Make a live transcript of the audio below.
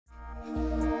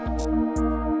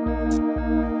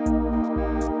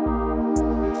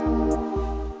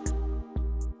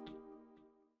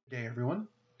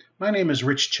My name is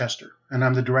Rich Chester, and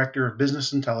I'm the Director of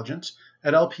Business Intelligence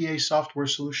at LPA Software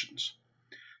Solutions.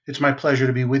 It's my pleasure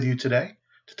to be with you today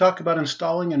to talk about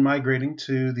installing and migrating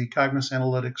to the Cognos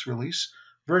Analytics release,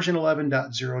 version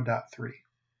 11.0.3.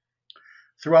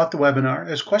 Throughout the webinar,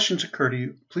 as questions occur to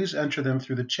you, please enter them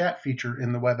through the chat feature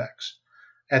in the WebEx.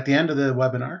 At the end of the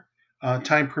webinar,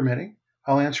 time permitting,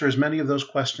 I'll answer as many of those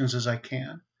questions as I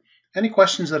can. Any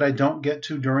questions that I don't get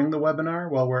to during the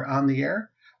webinar while we're on the air,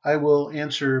 I will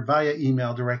answer via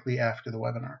email directly after the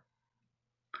webinar.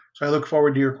 So I look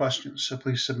forward to your questions, so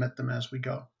please submit them as we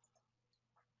go.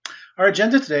 Our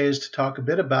agenda today is to talk a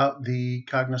bit about the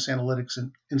Cognos Analytics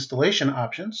installation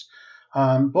options,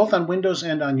 both on Windows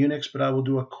and on Unix, but I will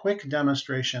do a quick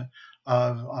demonstration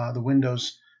of the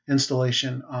Windows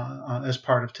installation as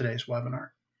part of today's webinar.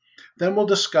 Then we'll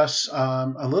discuss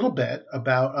a little bit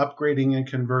about upgrading and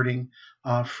converting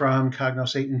from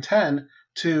Cognos 8 and 10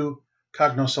 to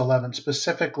Cognos 11,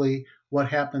 specifically what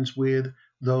happens with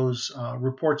those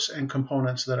reports and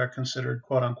components that are considered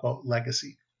quote-unquote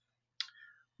legacy.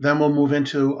 Then we'll move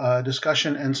into a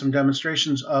discussion and some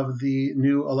demonstrations of the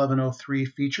new 11.0.3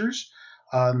 features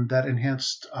that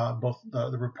enhanced both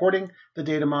the reporting, the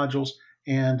data modules,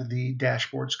 and the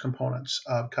dashboards components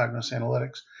of Cognos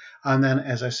Analytics. And then,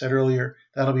 as I said earlier,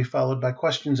 that'll be followed by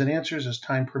questions and answers as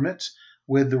time permits,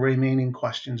 with the remaining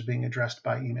questions being addressed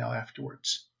by email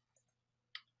afterwards.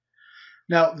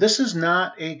 Now, this is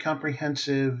not a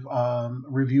comprehensive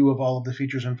review of all of the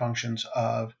features and functions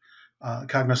of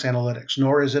Cognos Analytics,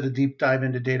 nor is it a deep dive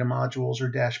into data modules or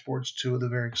dashboards, two of the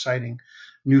very exciting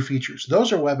new features.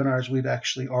 Those are webinars we've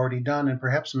actually already done, and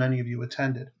perhaps many of you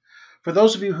attended. For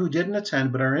those of you who didn't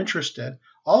attend but are interested,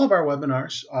 all of our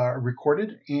webinars are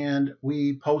recorded and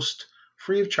we post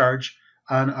free of charge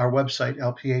on our website,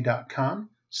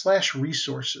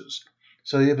 lpa.com/resources.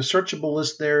 So you have a searchable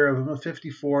list there of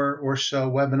 54 or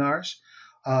so webinars,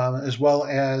 as well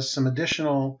as some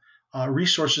additional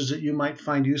resources that you might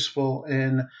find useful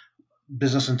in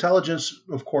business intelligence,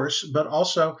 of course, but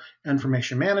also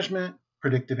information management,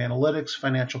 predictive analytics,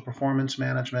 financial performance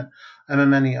management,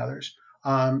 and many others.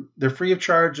 They're free of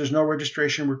charge. There's no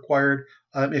registration required.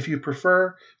 If you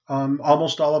prefer,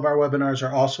 almost all of our webinars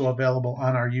are also available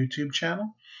on our YouTube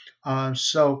channel.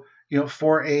 So,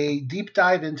 for a deep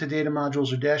dive into data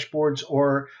modules or dashboards,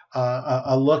 or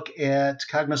a look at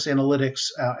Cognos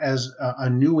Analytics as a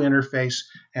new interface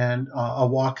and a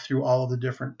walk through all of the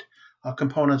different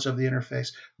components of the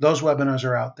interface, those webinars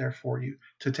are out there for you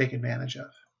to take advantage of.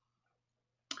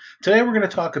 Today we're going to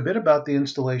talk a bit about the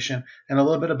installation and a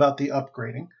little bit about the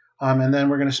upgrading, and then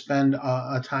we're going to spend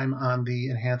a time on the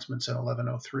enhancements in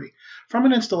 11.0.3. From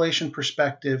an installation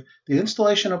perspective, the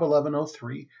installation of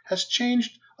 11.0.3 has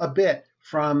changed a bit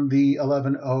from the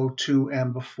 11.0.2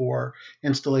 and before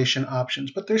installation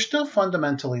options, but they're still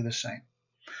fundamentally the same.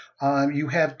 You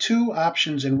have two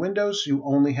options in Windows. You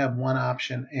only have one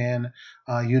option in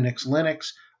Unix,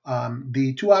 Linux.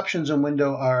 The two options in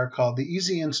Windows are called the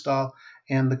Easy Install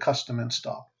and the Custom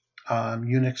Install.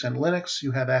 Unix and Linux,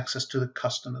 you have access to the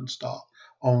Custom Install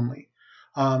only.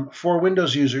 For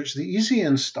Windows users, the Easy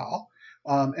Install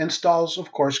installs,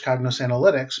 of course, Cognos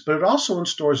Analytics, but it also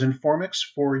installs Informix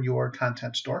for your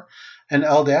content store, an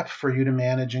LDAP for you to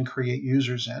manage and create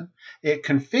users in. It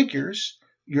configures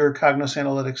your Cognos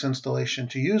Analytics installation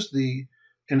to use the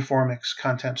Informix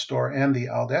content store and the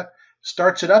LDAP,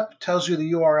 starts it up, tells you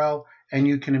the URL, and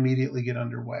you can immediately get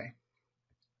underway.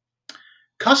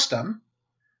 Custom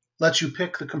lets you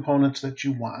pick the components that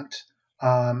you want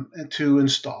to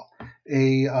install.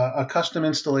 A custom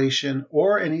installation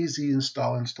or an easy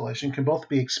install installation can both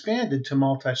be expanded to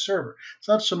multi-server. It's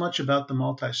not so much about the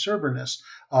multi-serverness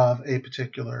of a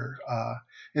particular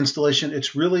installation.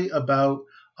 It's really about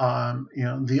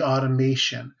the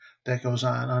automation that goes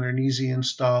on. Under an easy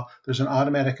install, there's an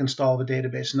automatic install of a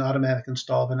database, an automatic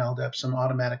install of an LDAP, some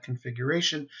automatic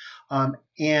configuration,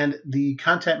 and the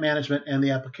content management and the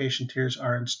application tiers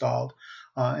are installed,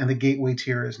 and the gateway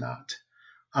tier is not.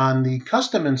 On the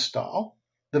custom install,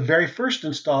 the very first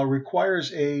install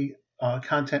requires a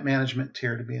content management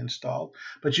tier to be installed,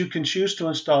 but you can choose to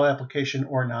install application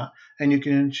or not, and you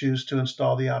can choose to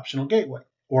install the optional gateway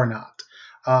or not.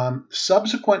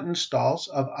 Subsequent installs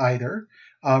of either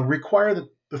require that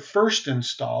the first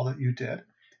install that you did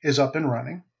is up and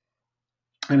running,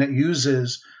 and it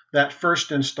uses that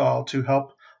first install to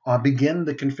help begin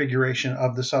the configuration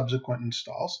of the subsequent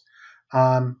installs.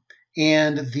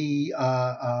 And the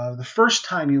first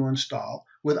time you install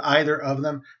with either of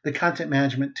them, the content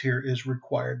management tier is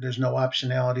required. There's no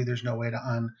optionality. There's no way to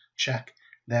uncheck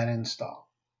that install.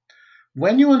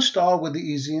 When you install with the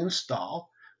easy install,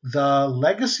 The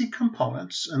legacy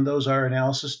components, and those are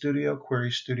Analysis Studio,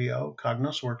 Query Studio,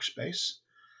 Cognos Workspace,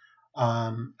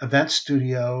 Event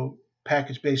Studio,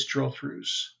 package-based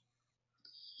drill-throughs.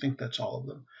 I think that's all of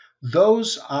them.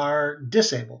 Those are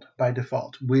disabled by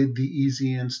default with the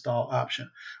easy install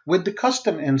option. With the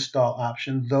custom install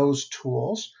option, those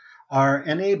tools are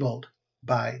enabled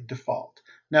by default.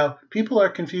 Now, people are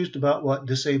confused about what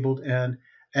disabled and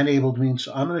enabled means,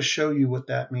 so I'm going to show you what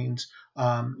that means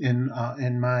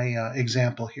in my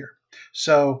example here.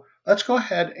 So let's go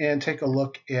ahead and take a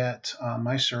look at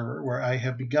my server where I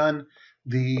have begun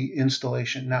the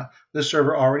installation. Now, this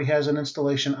server already has an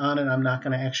installation on it. I'm not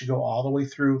going to actually go all the way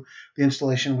through the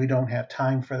installation. We don't have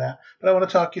time for that. But I want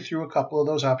to talk you through a couple of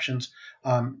those options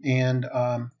and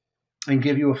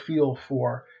give you a feel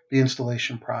for the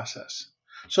installation process.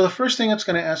 So the first thing it's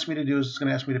going to ask me to do is it's going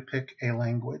to ask me to pick a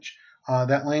language.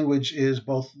 That language is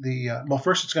both the, well,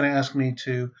 first it's going to ask me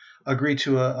to agree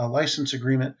to a license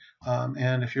agreement.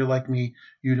 And if you're like me,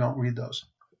 you don't read those.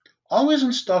 Always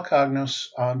install Cognos,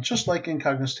 just like in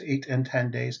Cognos, to 8 and 10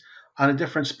 days on a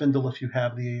different spindle if you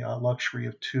have the luxury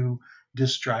of 2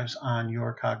 disk drives on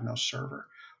your Cognos server.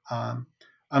 I'm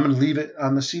going to leave it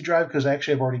on the C drive because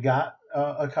actually I've already got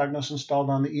a Cognos installed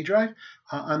on the E drive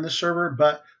on the server,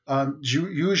 but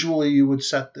usually you would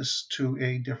set this to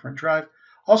a different drive.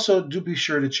 Also, do be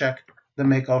sure to check the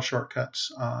make all shortcuts,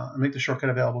 make the shortcut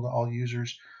available to all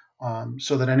users.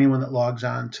 So that anyone that logs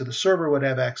on to the server would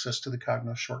have access to the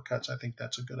Cognos shortcuts. I think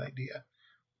that's a good idea.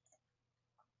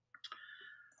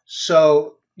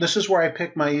 So this is where I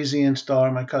pick my easy install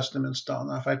or my custom install.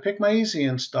 Now, if I pick my easy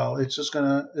install, it's just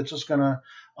gonna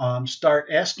start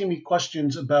asking me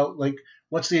questions about, like,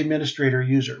 what's the administrator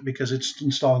user, because it's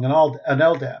installing an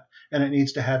LDAP and it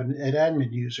needs to have an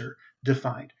admin user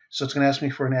defined. So it's going to ask me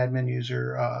for an admin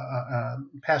user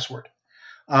password.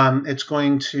 It's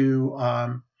going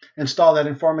to install that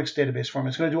Informix database for me.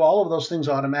 It's going to do all of those things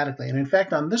automatically. And in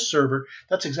fact, on this server,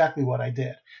 that's exactly what I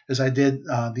did, is I did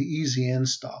the easy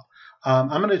install.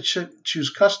 I'm going to choose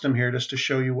custom here just to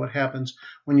show you what happens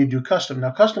when you do custom.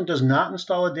 Now, custom does not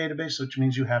install a database, which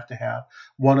means you have to have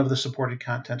one of the supported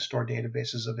content store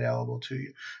databases available to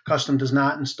you. Custom does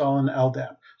not install an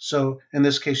LDAP. So in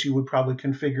this case, you would probably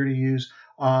configure to use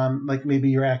like maybe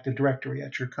your Active Directory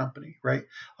at your company, right?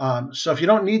 So if you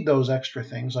don't need those extra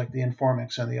things like the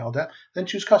Informix and the LDAP, then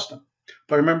choose custom.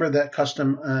 But remember that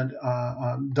custom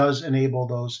does enable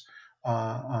those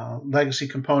legacy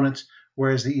components,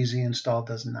 whereas the easy install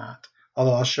does not.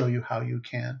 Although I'll show you how you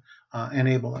can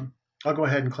enable them. I'll go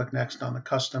ahead and click next on the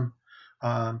custom.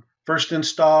 First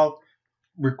install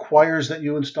requires that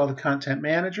you install the content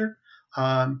manager.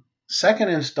 Second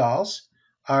installs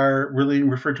are really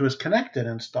referred to as connected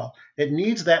install. It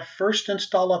needs that first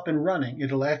install up and running.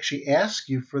 It'll actually ask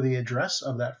you for the address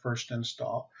of that first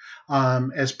install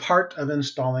as part of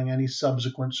installing any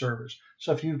subsequent servers.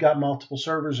 So if you've got multiple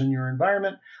servers in your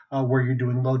environment where you're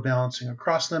doing load balancing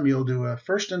across them, you'll do a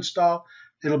first install.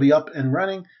 It'll be up and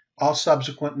running. All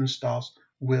subsequent installs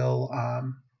will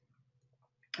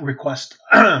request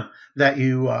that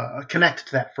you connect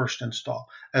to that first install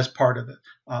as part of it.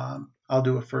 I'll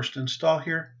do a first install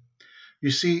here.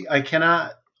 You see, I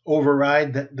cannot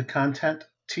override that the content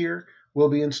tier will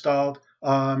be installed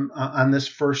on this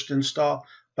first install,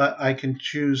 but I can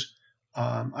choose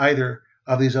either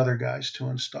of these other guys to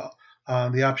install.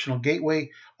 The optional gateway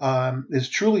is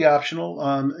truly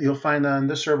optional. You'll find on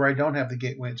this server I don't have the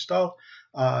gateway installed.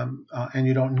 And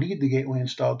you don't need the gateway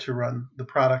installed to run the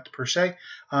product per se.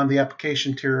 The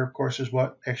application tier, of course, is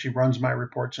what actually runs my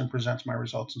reports and presents my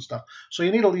results and stuff. So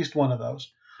you need at least one of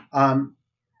those. I'm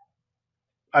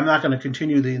not going to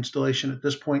continue the installation at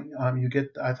this point. You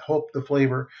get, I hope, the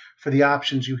flavor for the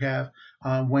options you have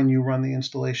when you run the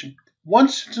installation.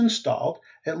 Once it's installed,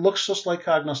 it looks just like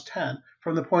Cognos 10.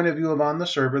 From the point of view of on the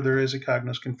server, there is a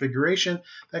Cognos configuration.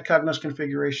 That Cognos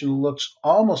configuration looks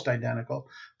almost identical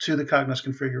to the Cognos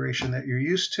configuration that you're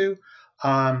used to.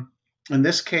 In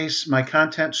this case, my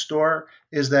content store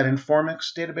is that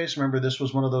Informix database. Remember, this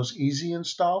was one of those easy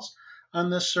installs on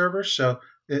this server, so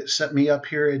it set me up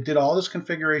here. It did all this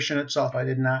configuration itself. I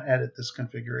did not edit this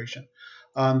configuration.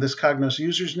 This Cognos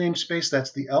users namespace,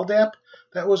 that's the LDAP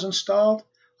that was installed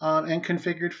and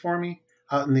configured for me.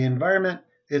 Out in the environment,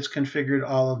 it's configured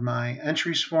all of my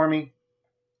entries for me.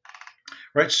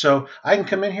 Right, so I can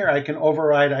come in here, I can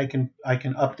override, I can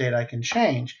update, I can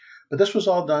change, but this was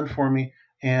all done for me,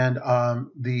 and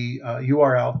the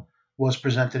URL was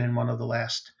presented in one of the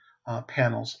last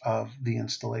panels of the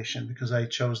installation because I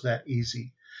chose that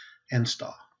easy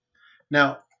install.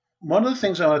 Now, one of the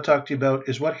things I want to talk to you about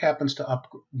is what happens to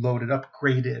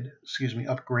upgraded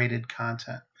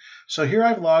content. So here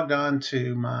I've logged on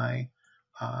to my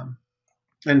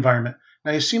environment.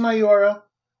 Now you see my URL,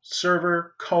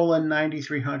 server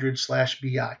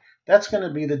 :9300/BI. That's going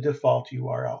to be the default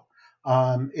URL.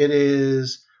 It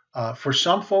is, for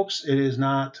some folks, it is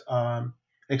not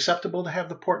acceptable to have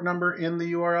the port number in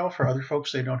the URL. For other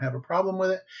folks, they don't have a problem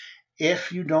with it.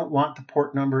 If you don't want the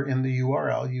port number in the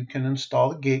URL, you can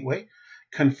install a gateway,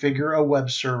 configure a web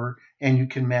server, and you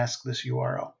can mask this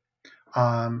URL.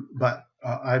 But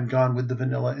I've gone with the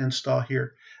vanilla install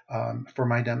here for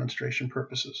my demonstration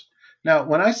purposes. Now,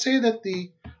 when I say that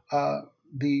the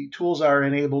tools are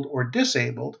enabled or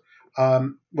disabled,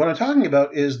 what I'm talking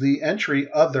about is the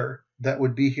entry other that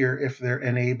would be here if they're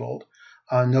enabled.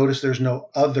 Notice there's no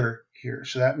other here.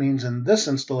 So that means in this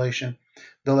installation,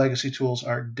 the legacy tools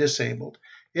are disabled.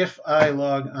 If I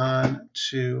log on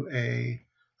to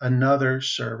another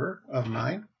server of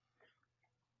mine,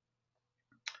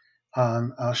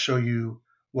 I'll show you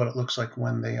what it looks like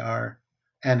when they are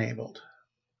enabled.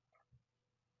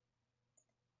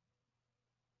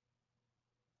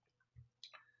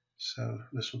 So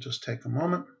this will just take a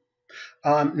moment.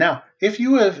 Now, if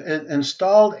you have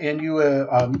installed and you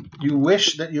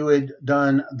wish that you had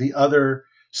done the other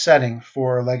setting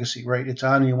for legacy, right? It's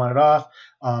on and you want it off.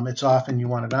 It's off and you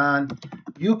want it on.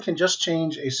 You can just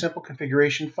change a simple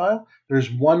configuration file. There's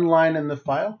one line in the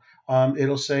file.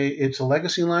 It'll say it's a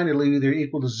legacy line. It'll either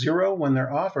equal to 0 when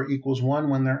they're off or equals 1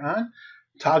 when they're on.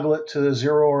 Toggle it to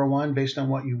 0 or 1 based on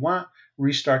what you want.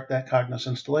 Restart that Cognos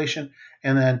installation,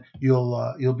 and then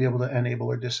you'll be able to enable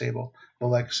or disable the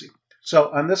legacy.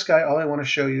 So on this guy, all I want to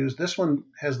show you is this one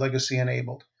has legacy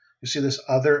enabled. You see this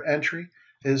other entry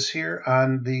is here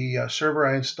on the server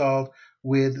I installed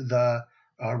with the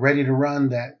ready to run,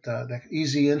 that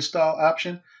easy install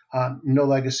option. No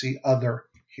legacy other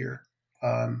here.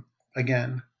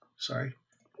 Again, sorry.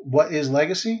 What is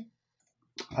legacy?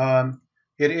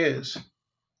 It is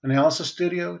Analysis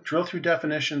Studio, Drill Through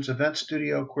Definitions, Event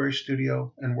Studio, Query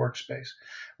Studio, and Workspace.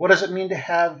 What does it mean to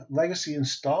have legacy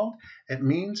installed? It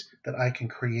means that I can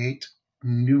create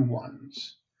new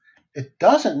ones. It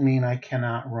doesn't mean I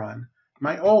cannot run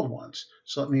my old ones.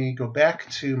 So let me go back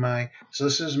to so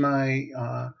this is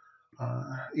my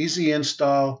easy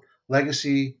install,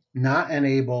 legacy not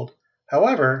enabled.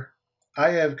 However, I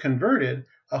have converted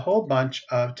a whole bunch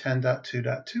of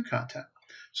 10.2.2 content.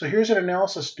 So here's an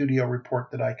Analysis Studio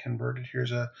report that I converted.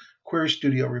 Here's a Query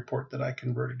Studio report that I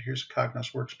converted. Here's a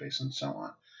Cognos Workspace, and so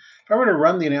on. If I were to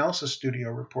run the Analysis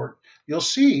Studio report, you'll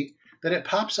see that it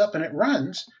pops up and it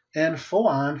runs in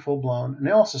full-blown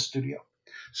Analysis Studio.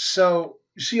 So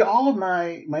you see all of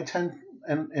my 10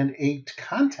 and 8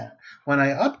 content, when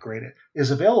I upgrade it,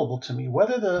 is available to me,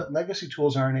 whether the legacy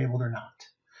tools are enabled or not.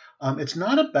 It's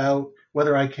not about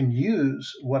whether I can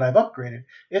use what I've upgraded.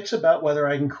 It's about whether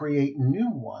I can create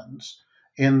new ones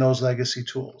in those legacy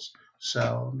tools.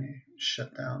 So let me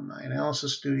shut down my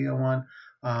Analysis Studio one.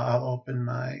 I'll open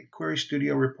my Query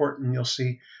Studio report, and you'll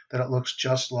see that it looks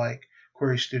just like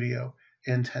Query Studio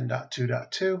in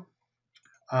 10.2.2.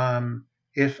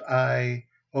 If I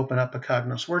open up a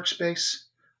Cognos Workspace,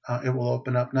 it will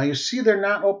open up. Now you see they're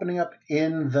not opening up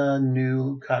in the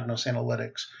new Cognos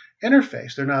Analytics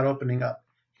interface. They're not opening up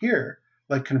here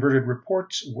like converted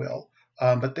reports will,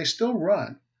 but they still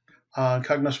run.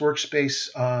 Cognos Workspace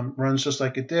runs just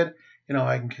like it did. You know,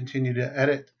 I can continue to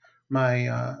edit my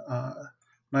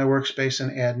my workspace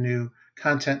and add new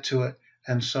content to it,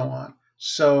 and so on.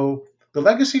 So the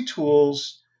legacy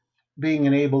tools being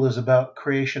enabled is about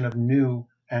creation of new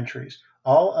entries.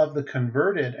 All of the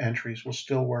converted entries will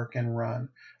still work and run,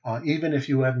 even if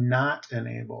you have not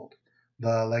enabled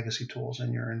the legacy tools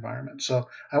in your environment. So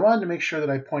I wanted to make sure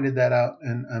that I pointed that out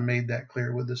and made that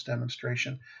clear with this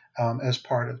demonstration as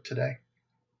part of today.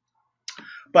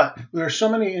 But there are so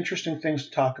many interesting things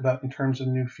to talk about in terms of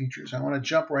new features. I want to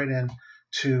jump right in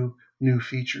to new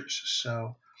features.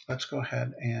 So let's go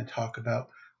ahead and talk about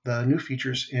the new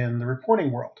features in the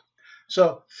reporting world.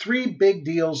 So 3 big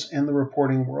deals in the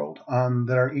reporting world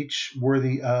that are each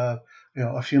worthy of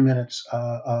a few minutes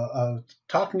of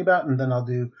talking about, and then I'll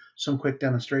do some quick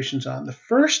demonstrations on. The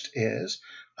first is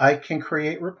I can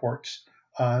create reports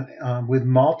with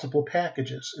multiple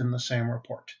packages in the same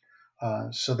report.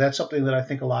 So that's something that I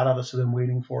think a lot of us have been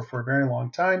waiting for a very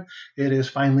long time. It is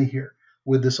finally here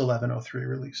with this 11.0.3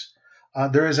 release.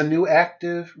 There is a new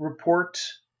active report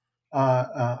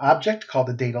object called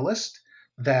the data list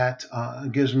that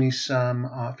gives me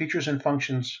some features and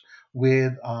functions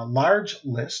with large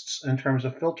lists in terms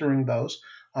of filtering those.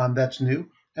 That's new.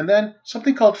 And then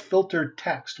something called filtered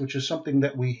text, which is something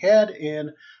that we had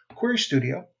in Query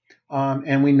Studio,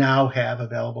 and we now have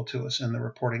available to us in the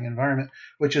reporting environment,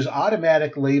 which is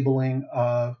automatic labeling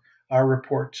of our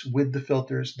reports with the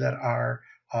filters that are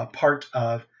part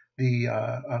of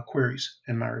the queries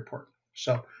in my report.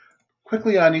 So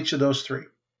quickly on each of those three.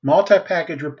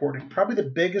 Multi-package reporting. Probably the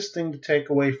biggest thing to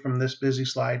take away from this busy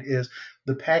slide is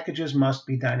the packages must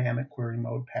be dynamic query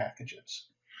mode packages.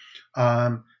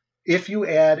 If you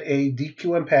add a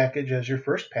DQM package as your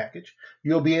first package,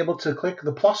 you'll be able to click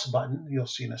the plus button. You'll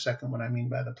see in a second what I mean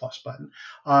by the plus button,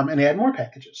 and add more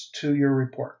packages to your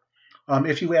report.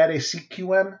 If you add a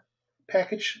CQM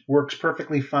package, works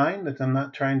perfectly fine. That I'm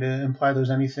not trying to imply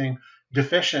there's anything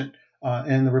deficient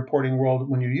in the reporting world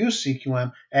when you use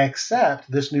CQM, except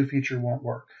this new feature won't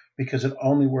work because it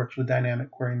only works with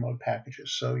dynamic query mode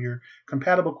packages. So your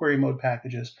compatible query mode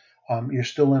packages, you're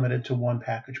still limited to one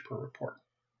package per report.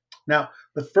 Now,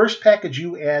 the first package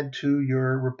you add to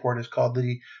your report is called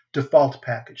the default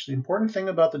package. The important thing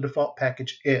about the default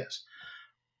package is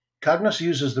Cognos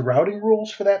uses the routing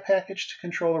rules for that package to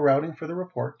control the routing for the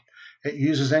report. It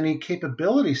uses any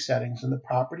capability settings in the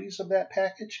properties of that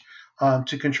package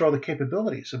to control the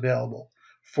capabilities available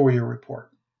for your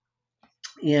report.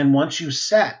 And once you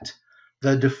set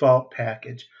the default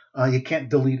package, you can't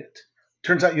delete it.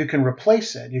 Turns out you can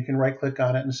replace it. You can right-click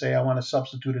on it and say, I want to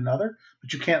substitute another,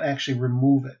 but you can't actually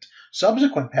remove it.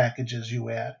 Subsequent packages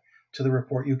you add to the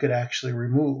report, you could actually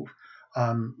remove,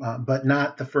 but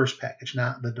not the first package,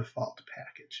 not the default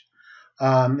package.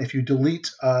 If you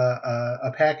delete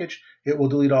a package, it will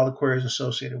delete all the queries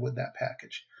associated with that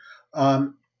package.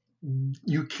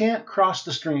 You can't cross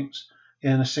the streams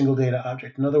in a single data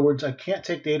object. In other words, I can't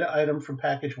take data item from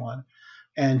package 1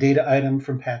 and data item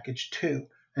from package 2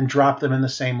 and drop them in the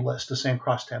same list, the same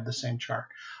crosstab, the same chart.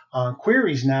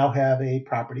 Queries now have a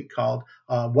property called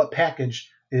what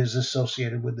package is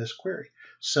associated with this query.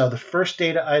 So the first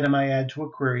data item I add to a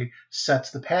query sets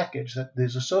the package that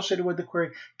is associated with the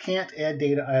query. Can't add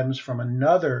data items from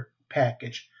another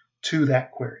package to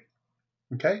that query.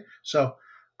 Okay, so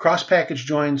cross-package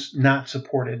joins not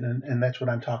supported, and that's what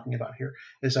I'm talking about here,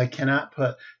 is I cannot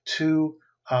put two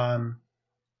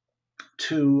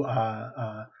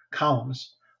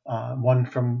columns, one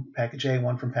from package A,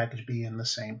 one from package B in the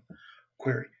same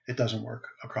query. It doesn't work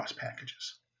across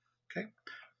packages. Okay.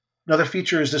 Another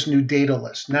feature is this new data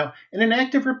list. Now, in an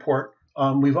active report,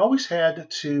 we've always had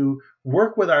to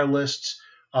work with our lists,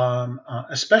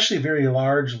 especially very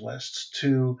large lists,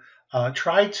 to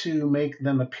try to make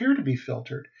them appear to be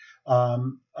filtered.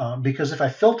 Because if I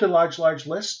filter large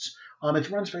lists, it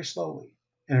runs very slowly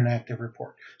in an active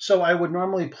report. So I would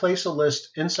normally place a list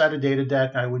inside a data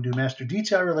deck. I would do master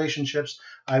detail relationships.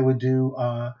 I would do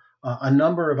a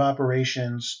number of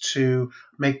operations to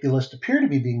make the list appear to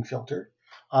be being filtered,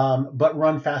 but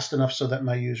run fast enough so that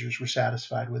my users were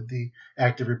satisfied with the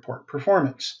active report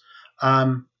performance.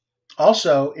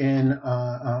 Also,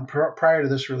 prior to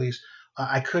this release,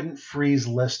 I couldn't freeze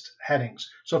list headings.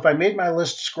 So if I made my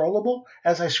list scrollable,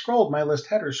 as I scrolled, my list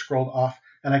headers scrolled off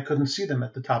and I couldn't see them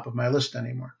at the top of my list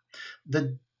anymore.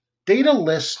 The data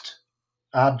list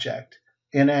object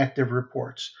in active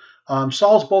reports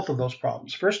solves both of those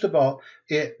problems. First of all,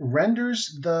 it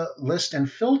renders the list and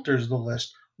filters the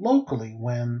list locally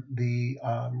when the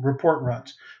report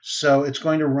runs. So it's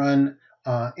going to run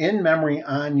in memory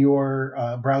on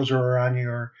your browser or on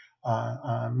your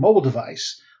mobile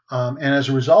device. And as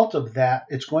a result of that,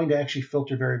 it's going to actually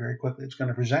filter very, very quickly. It's going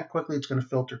to present quickly. It's going to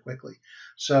filter quickly.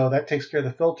 So that takes care of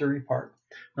the filtering part.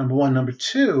 Number one. Number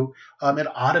two, it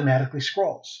automatically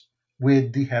scrolls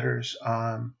with the headers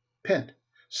pinned.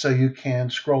 So you can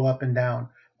scroll up and down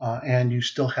and you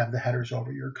still have the headers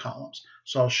over your columns.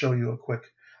 So I'll show you a quick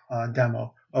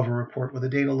demo of a report with a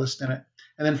data list in it.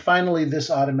 And then finally,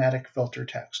 this automatic filter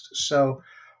text. So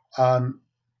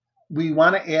we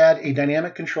want to add a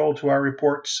dynamic control to our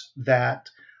reports that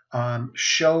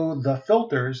show the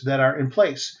filters that are in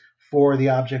place for the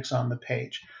objects on the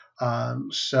page.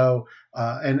 And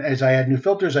as I add new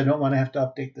filters, I don't want to have to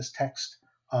update this text,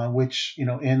 which,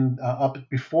 up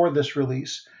before this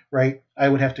release, right, I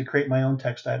would have to create my own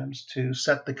text items to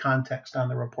set the context on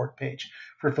the report page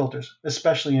for filters,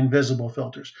 especially invisible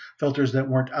filters, filters that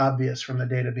weren't obvious from the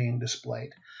data being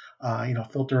displayed.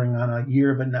 Filtering on a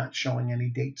year but not showing any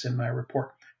dates in my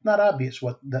report. Not obvious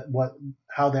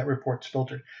how that report's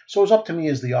filtered. So it was up to me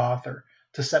as the author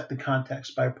to set the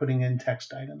context by putting in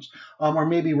text items, or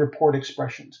maybe report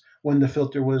expressions when the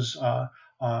filter was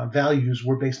values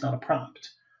were based on a prompt.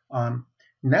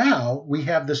 Now we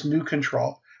have this new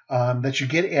control that you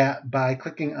get at by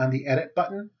clicking on the edit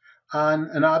button on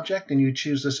an object and you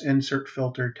choose this insert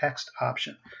filter text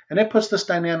option. And it puts this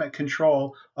dynamic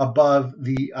control above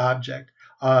the object.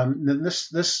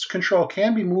 This control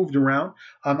can be moved around.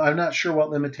 I'm not sure what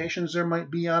limitations there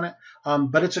might be on it,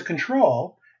 but it's a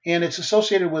control and it's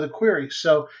associated with a query.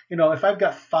 So, if I've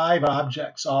got 5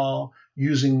 objects all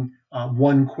using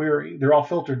one query, they're all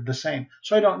filtered the same.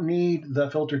 So I don't need the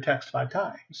filter text 5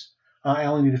 times. I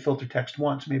only need to filter text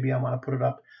once. Maybe I want to put it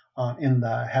up in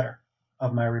the header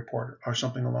of my report or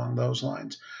something along those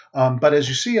lines. But as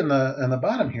you see in the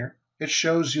bottom here, it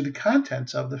shows you the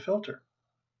contents of the filter.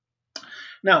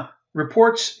 Now,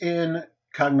 reports in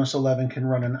Cognos 11 can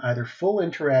run in either full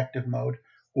interactive mode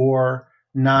or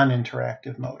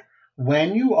non-interactive mode.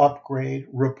 When you upgrade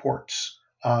reports,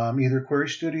 either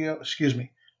Cognos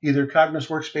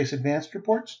Workspace Advanced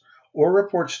Reports or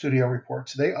Report Studio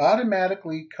reports, they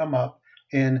automatically come up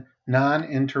in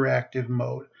non-interactive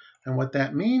mode. And what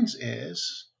that means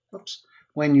is,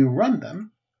 when you run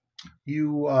them,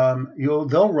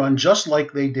 they'll run just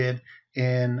like they did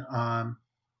in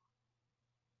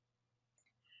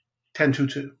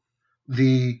 10.2.2.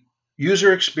 The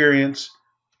user experience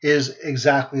is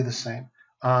exactly the same.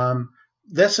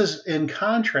 This is in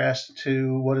contrast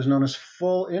to what is known as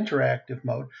full interactive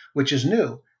mode, which is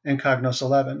new in Cognos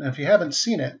 11. And if you haven't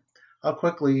seen it, I'll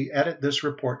quickly edit this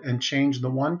report and change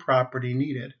the one property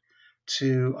needed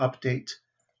to update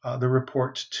the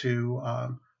report to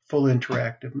full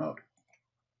interactive mode.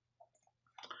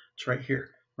 It's right here,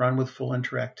 run with full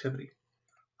interactivity.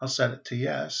 I'll set it to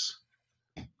yes.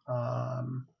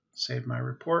 Save my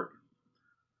report.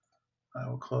 I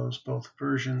will close both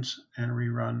versions and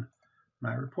rerun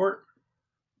my report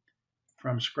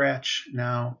from scratch.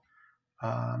 Now,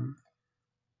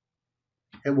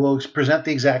 it will present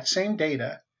the exact same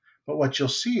data, but what you'll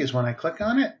see is when I click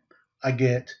on it, I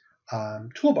get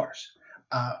toolbars.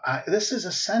 This is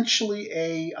essentially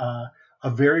a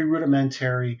very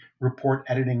rudimentary report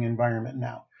editing environment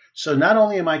now. So not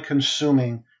only am I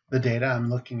consuming the data, I'm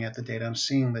looking at the data, I'm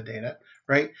seeing the data,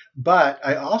 right? But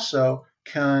I also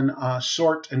can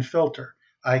sort and filter.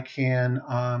 I can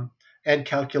add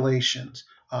calculations.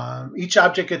 Each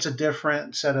object gets a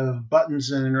different set of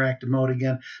buttons in interactive mode.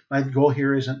 Again, my goal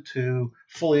here isn't to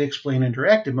fully explain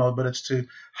interactive mode, but it's to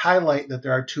highlight that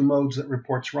there are 2 modes that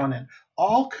reports run in.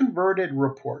 All converted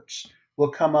reports will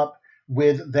come up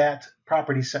with that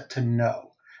property set to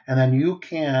no. And then you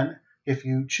can, if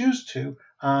you choose to,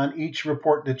 on each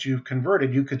report that you've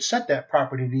converted, you could set that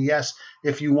property to yes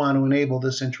if you want to enable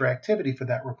this interactivity for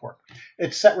that report.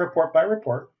 It's set report by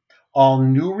report. All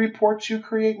new reports you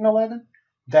create in 11,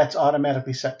 that's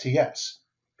automatically set to yes.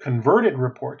 Converted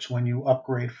reports, when you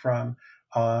upgrade from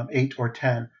 8 or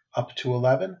 10 up to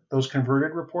 11, those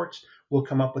converted reports will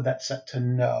come up with that set to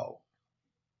no.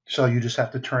 So you just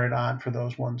have to turn it on for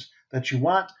those ones that you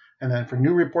want. And then for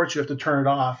new reports, you have to turn it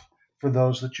off for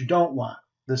those that you don't want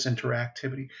this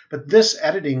interactivity. But this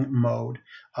editing mode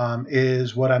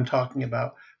is what I'm talking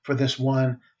about for this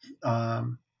one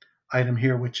item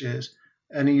here, which is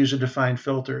any user-defined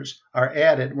filters are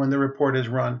added when the report is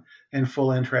run in full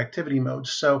interactivity mode.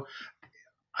 So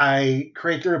I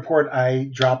create the report, I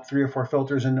drop 3 or 4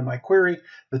 filters into my query.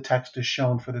 The text is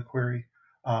shown for the query.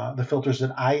 The filters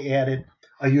that I added,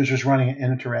 a user's running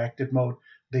in interactive mode.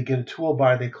 They get a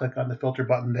toolbar, they click on the filter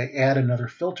button, they add another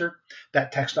filter.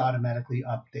 That text automatically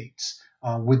updates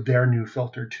with their new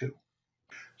filter too.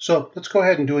 So let's go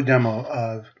ahead and do a demo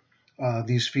of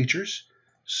these features.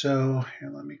 So here,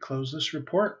 let me close this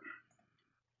report.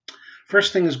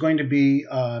 First thing is going to be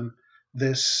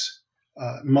this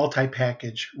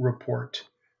multi-package report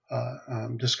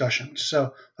discussion.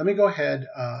 So let me go ahead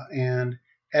and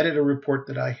edit a report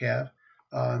that I have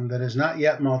that is not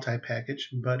yet multi-package,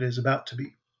 but is about to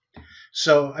be.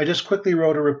 So I just quickly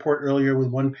wrote a report earlier with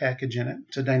one package in it.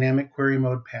 It's a dynamic query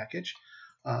mode package.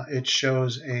 It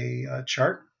shows a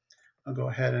chart. I'll go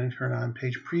ahead and turn on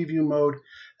page preview mode.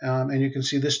 And you can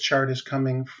see this chart is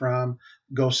coming from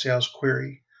Go Sales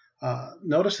Query.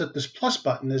 Notice that this plus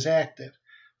button is active.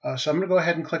 So I'm going to go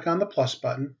ahead and click on the plus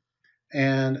button.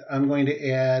 And I'm going to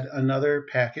add another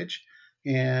package.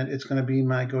 And it's going to be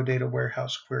my Go Data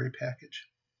Warehouse Query package.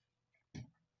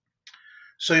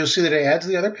 So you'll see that it adds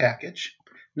the other package.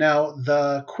 Now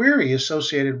the query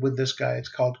associated with this guy, it's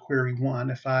called query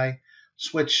 1. If I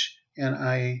switch and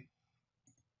I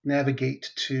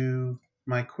navigate to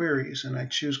my queries and I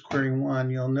choose query 1,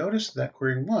 you'll notice that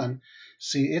query 1,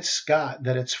 see, it's got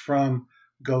that it's from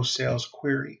Go Sales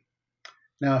Query.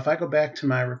 Now if I go back to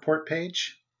my report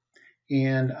page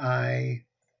and I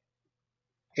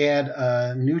add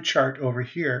a new chart over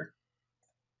here,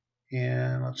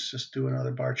 and let's just do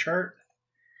another bar chart.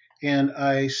 and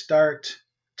I start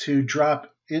to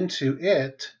drop into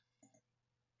it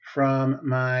from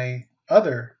my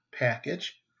other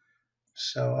package.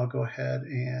 So I'll go ahead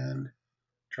and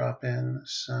drop in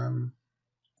some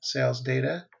sales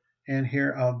data, and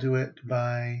here I'll do it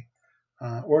by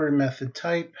order method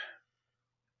type,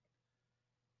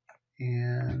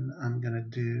 and I'm going to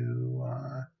do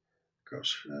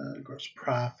gross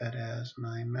profit as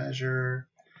my measure,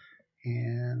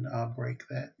 and I'll break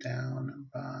that down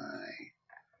by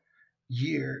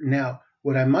year. Now,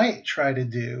 what I might try to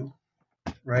do,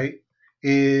 right,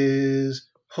 is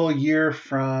pull year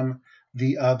from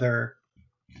the other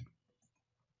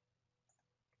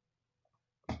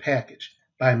package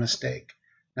by mistake.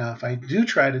 Now, if I do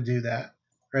try to do that,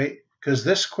 right, because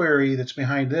this query that's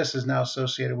behind this is now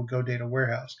associated with Go Data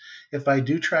Warehouse. If I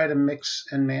do try to mix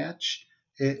and match,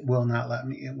 it will not let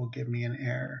me. It will give me an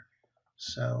error.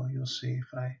 So you'll see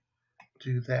if I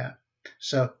do that.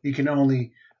 So you can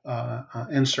only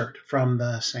insert from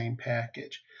the same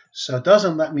package. So it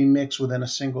doesn't let me mix within a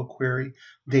single query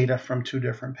data from two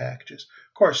different packages.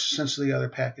 Of course, since the other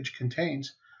package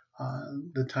contains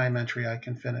the time entry, I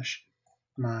can finish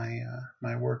my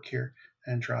my work here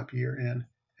and drop year in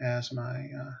as my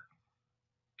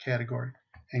category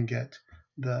and get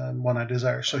the one I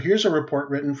desire. So here's a report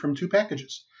written from two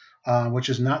packages, which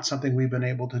is not something we've been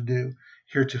able to do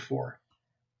heretofore.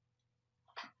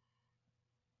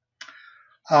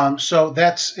 So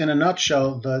that's, in a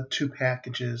nutshell, the two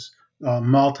packages,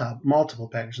 multiple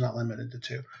packages, not limited to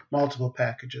two, multiple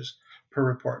packages per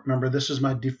report. Remember, this is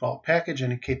my default package.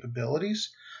 Any capabilities,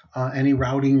 any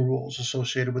routing rules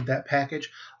associated with that package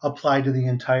apply to the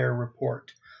entire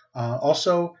report.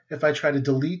 Also, if I try to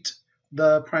delete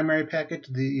the primary package,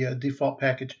 the default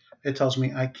package, it tells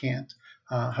me I can't.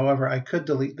 However, I could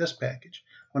delete this package.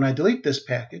 When I delete this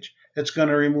package, it's going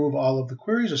to remove all of the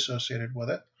queries associated with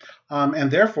it,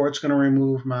 and therefore it's going to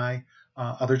remove my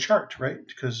other chart, right?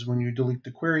 Because when you delete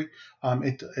the query,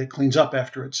 it cleans up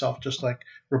after itself, just like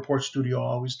Report Studio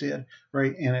always did,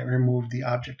 right? And it removed the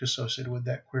object associated with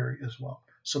that query as well.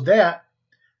 So that,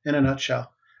 in a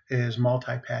nutshell, is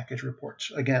multi-package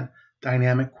reports. Again,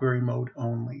 dynamic query mode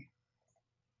only.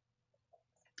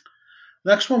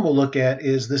 Next one we'll look at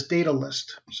is this data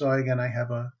list. So again, I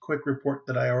have a quick report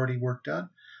that I already worked on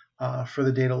for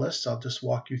the data list. I'll just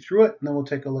walk you through it, and then we'll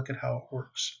take a look at how it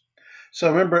works. So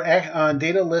remember,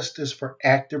 data list is for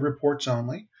active reports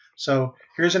only. So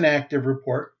here's an active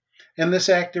report. In this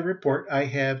active report, I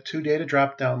have two data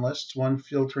drop-down lists, one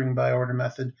filtering by order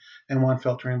method and one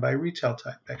filtering by retail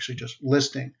type, actually just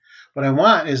listing. What I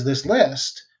want is this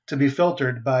list to be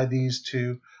filtered by these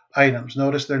two items.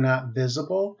 Notice they're not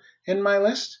visible in my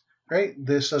list, right?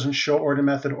 This doesn't show order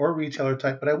method or retailer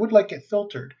type, but I would like it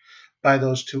filtered by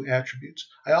those two attributes.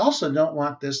 I also don't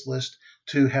want this list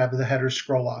to have the headers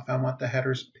scroll off. I want the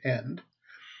headers pinned.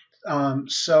 And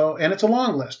it's a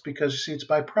long list because you see it's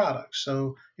by product.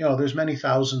 So, there's many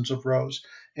thousands of rows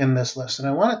in this list. And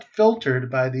I want it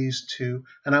filtered by these two,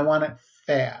 and I want it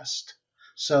fast.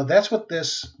 So that's what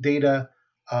this data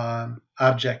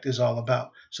object is all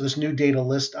about. So this new data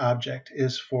list object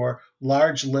is for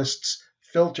large lists,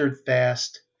 filtered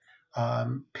fast,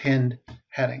 pinned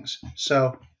headings.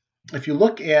 So if you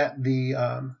look at the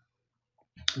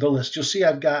list, you'll see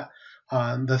I've got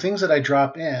the things that I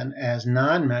drop in as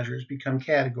non-measures become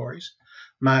categories.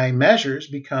 My measures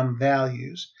become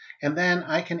values. And then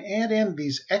I can add in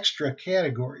these extra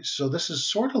categories. So this is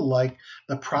sort of like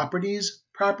the properties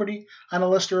property on a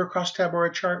list or a crosstab or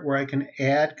a chart, where I can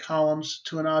add columns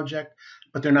to an object,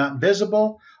 but they're not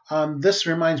visible. This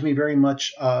reminds me very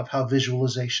much of how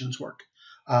visualizations work,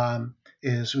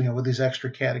 with these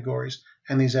extra categories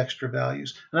and these extra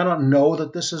values. And I don't know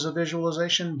that this is a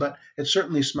visualization, but it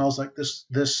certainly smells like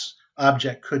this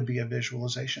object could be a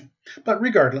visualization. But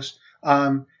regardless,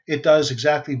 it does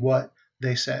exactly what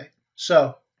they say.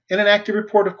 So in an active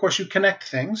report, of course, you connect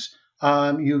things.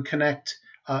 You connect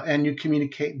and you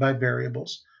communicate by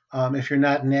variables. If you're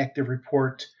not an active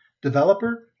report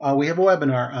developer, we have a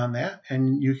webinar on that,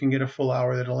 and you can get a full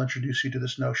hour that'll introduce you to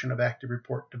this notion of active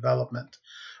report development.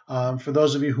 For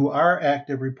those of you who are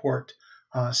active report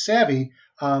savvy,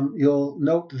 you'll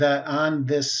note that on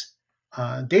this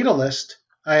data list,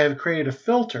 I have created a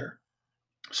filter.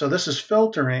 So this is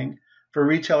filtering for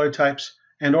retailer types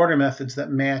and order methods that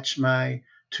match my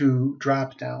two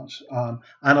drop downs. On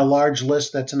a large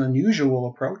list, that's an unusual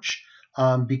approach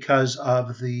because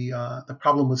of the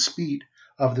problem with speed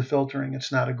of the filtering.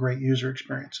 It's not a great user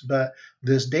experience. But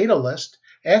this data list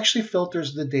actually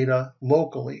filters the data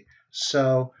locally.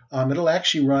 So it'll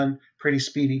actually run pretty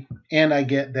speedy, and I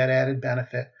get that added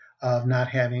benefit of not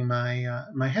having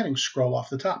my headings scroll off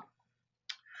the top.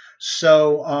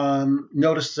 So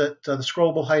notice that the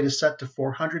scrollable height is set to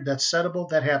 400. That's settable.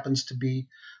 That happens to be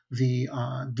the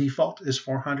default is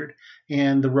 400,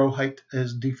 and the row height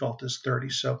is default is 30.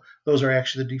 So those are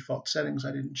actually the default settings.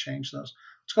 I didn't change those.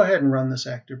 Let's go ahead and run this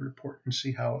active report and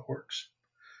see how it works.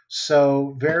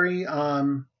 So very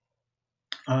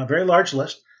large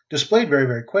list, displayed very,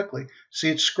 very quickly. See,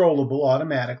 it's scrollable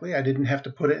automatically. I didn't have to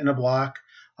put it in a block.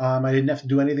 I didn't have to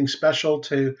do anything special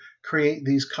to create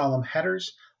these column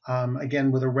headers.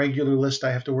 Again, with a regular list,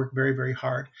 I have to work very, very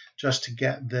hard just to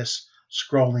get this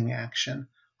scrolling action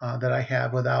that I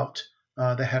have without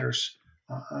the headers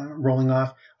rolling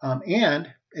off.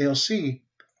 And you'll see,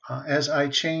 as I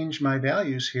change my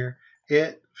values here,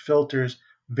 it filters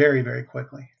very, very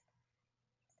quickly.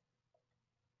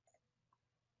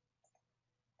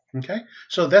 Okay,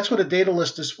 so that's what a data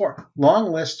list is for.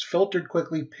 Long lists, filtered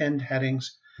quickly, pinned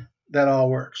headings, that all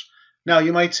works. Now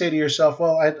you might say to yourself,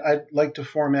 well, I'd like to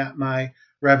format my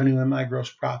revenue and my gross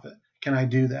profit. Can I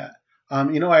do that?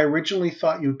 I originally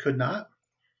thought you could not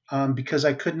because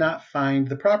I could not find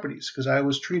the properties because I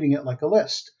was treating it like a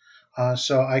list.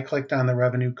 So I clicked on the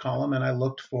revenue column and I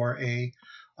looked for a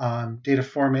data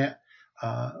format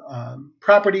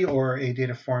property or a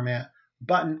data format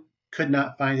button. Could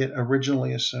not find it,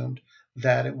 originally assumed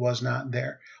that it was not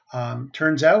there.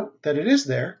 Turns out that it is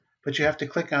there, but you have to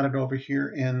click on it over here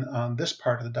in this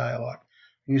part of the dialog.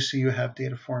 You see you have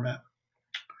data format.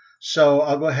 So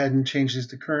I'll go ahead and change these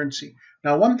to currency.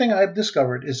 Now, one thing I've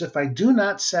discovered is if I do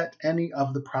not set any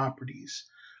of the properties,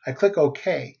 I click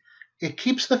OK, it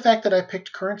keeps the fact that I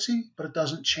picked currency, but it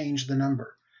doesn't change the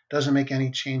number. It doesn't make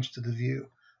any change to the view.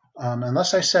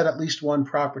 Unless I set at least one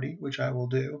property, which I will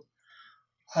do.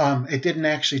 It didn't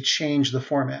actually change the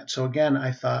format. So again,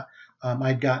 I thought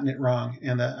I'd gotten it wrong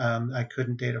and that I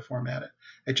couldn't data format it.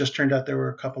 It just turned out there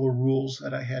were a couple of rules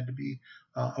that I had to be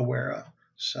aware of.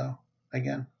 So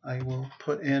again, I will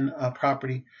put in a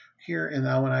property here, and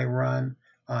now when I run,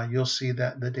 you'll see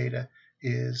that the data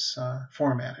is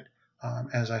formatted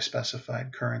as I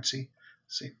specified currency,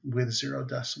 see, with 0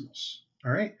 decimals.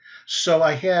 All right, so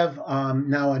I have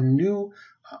now a new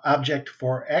object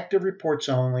for active reports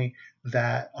only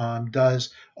that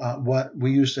does what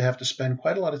we used to have to spend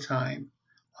quite a lot of time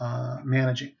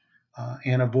managing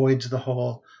and avoids the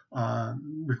whole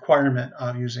requirement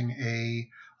of using a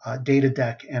data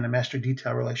deck and a master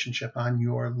detail relationship on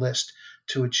your list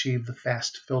to achieve the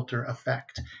fast filter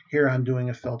effect. Here I'm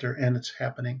doing a filter and it's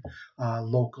happening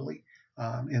locally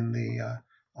in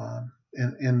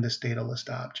this data list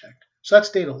object. So that's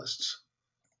data lists.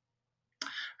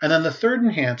 And then the third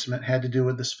enhancement had to do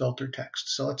with this filter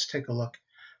text. So let's take a look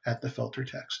at the filter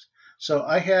text. So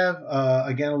I have,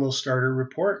 again, a little starter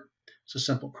report. It's a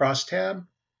simple cross tab.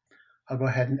 I'll go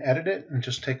ahead and edit it and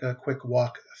just take a quick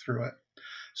walk through it.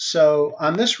 So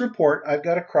on this report, I've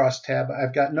got a cross tab.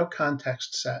 I've got no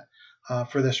context set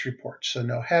for this report. So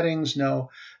no headings, no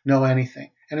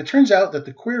anything. And it turns out that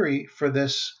the query for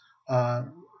this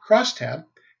cross tab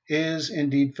is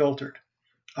indeed filtered.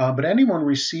 But anyone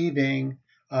receiving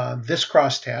this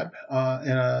crosstab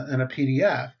in a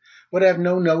PDF would have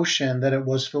no notion that it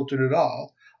was filtered at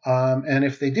all. And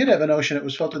if they did have a notion it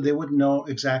was filtered, they wouldn't know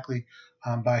exactly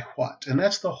by what. And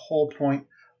that's the whole point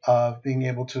of being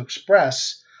able to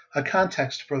express a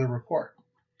context for the report.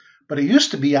 But it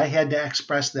used to be I had to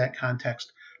express that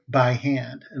context by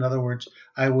hand. In other words,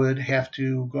 I would have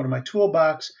to go to my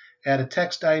toolbox, add a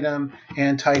text item,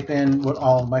 and type in what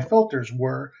all of my filters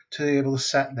were to be able to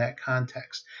set that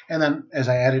context. And then as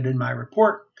I added in my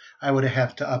report, I would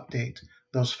have to update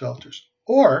those filters.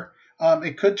 Or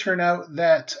it could turn out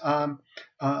that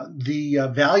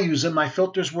the values in my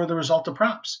filters were the result of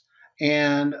prompts.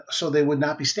 And so they would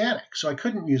not be static. So I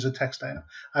couldn't use a text item.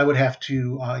 I would have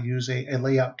to use a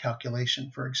layout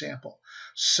calculation, for example.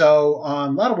 So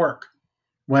a lot of work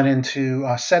went into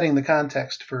setting the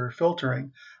context for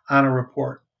filtering on a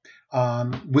report.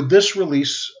 With this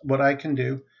release, what I can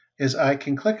do is I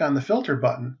can click on the filter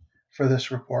button for this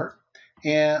report,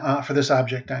 and for this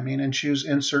object, I mean, and choose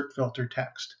Insert Filter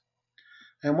Text.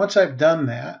 And once I've done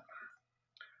that,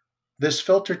 this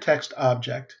filter text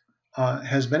object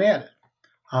has been added.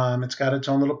 It's got its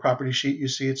own little property sheet. You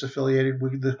see it's affiliated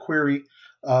with the query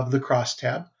of the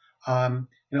crosstab.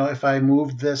 If I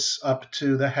move this up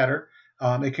to the header,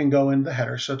 it can go in the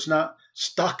header. So it's not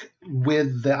stuck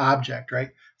with the object,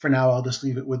 right? For now, I'll just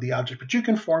leave it with the object. But you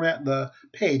can format the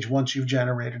page once you've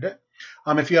generated it.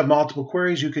 If you have multiple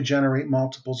queries, you could generate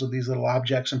multiples of these little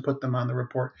objects and put them on the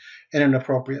report in an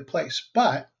appropriate place.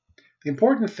 But the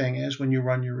important thing is when you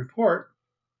run your report,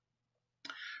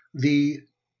 the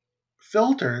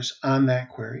filters on that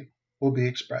query will be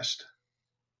expressed.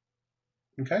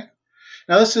 Okay?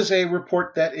 Now this is a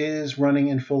report that is running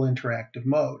in full interactive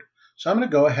mode. So I'm going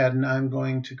to go ahead and I'm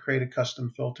going to create a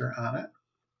custom filter on it.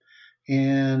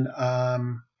 And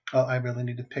oh, I really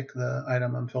need to pick the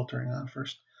item I'm filtering on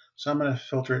first. So I'm going to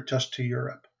filter it just to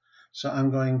Europe. So I'm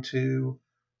going to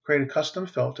create a custom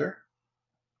filter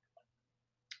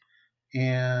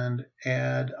and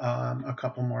add a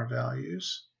couple more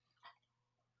values.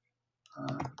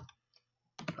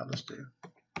 I'll just do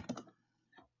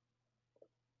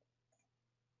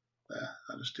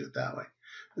I'll just do it that way.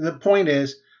 The point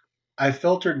is, I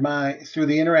filtered through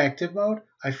the interactive mode,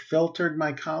 I filtered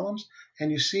my columns,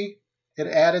 and you see it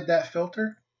added that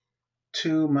filter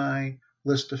to my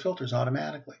list of filters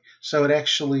automatically. So it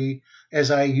actually,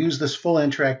 as I use this full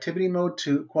interactivity mode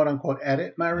to quote unquote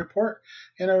edit my report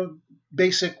in a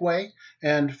basic way,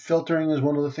 and filtering is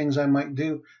one of the things I might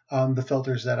do, the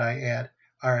filters that I add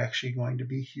are actually going to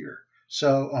be here.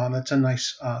 So that's a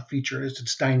nice feature.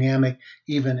 It's dynamic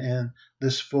even in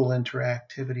this full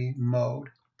interactivity mode.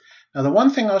 Now, the one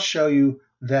thing I'll show you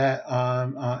that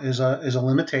is a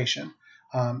limitation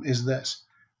is this.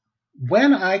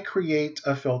 When I create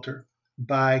a filter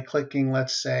by clicking,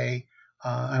 let's say,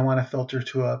 I want to filter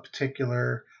to a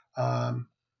particular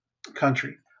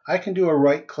country, I can do a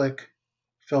right-click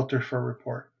filter for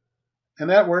report. And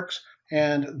that works,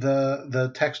 and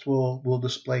the text will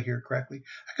display here correctly.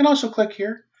 I can also click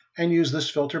here and use this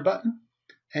filter button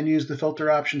and use the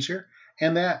filter options here,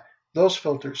 and those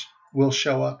filters will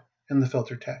show up in the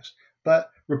filter text. But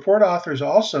report authors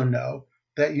also know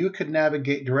that you could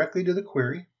navigate directly to the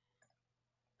query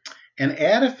and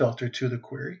add a filter to the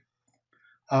query.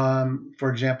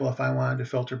 For example, if I wanted to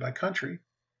filter by country,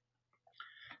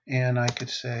 and I could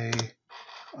say,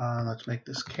 let's make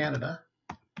this Canada,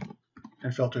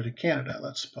 and filter to Canada,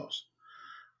 let's suppose.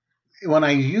 When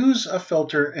I use a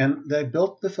filter, and I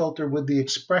built the filter with the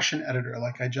expression editor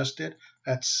like I just did,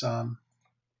 that's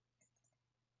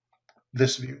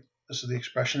this view. This is the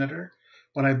expression editor.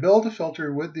 When I build a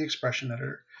filter with the expression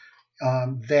editor,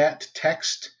 that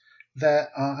text that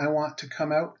I want to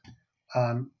come out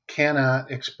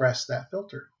cannot express that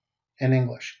filter in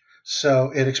English.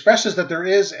 So it expresses that there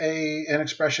is an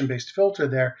expression-based filter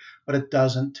there, but it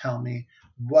doesn't tell me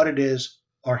what it is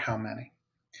or how many.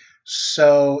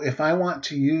 So if I want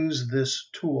to use this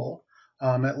tool,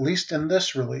 at least in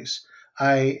this release,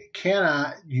 I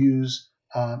cannot use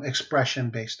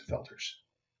expression-based filters.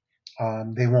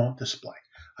 They won't display.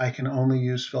 I can only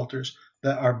use filters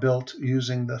that are built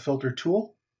using the filter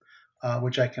tool,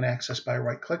 which I can access by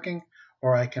right-clicking,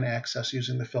 or I can access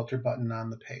using the filter button on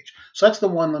the page. So that's the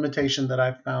one limitation that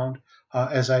I've found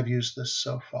as I've used this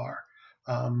so far.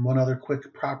 One other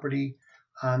quick property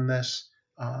on this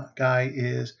guy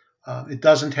is it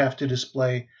doesn't have to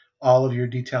display all of your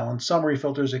detail and summary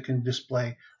filters. It can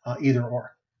display either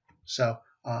or. So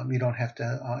you don't have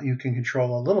to, you can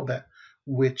control a little bit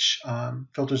which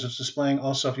filters it's displaying.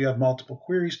 Also, if you have multiple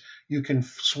queries, you can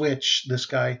switch this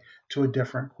guy to a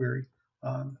different query.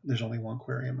 There's only one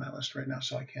query in my list right now,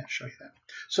 so I can't show you that.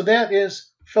 So that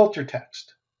is filter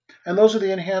text. And those are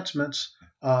the enhancements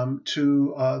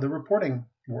to the reporting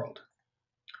world.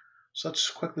 So let's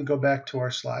quickly go back to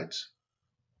our slides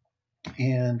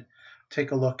and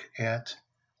take a look at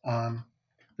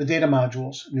the data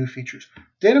module's new features.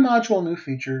 Data module new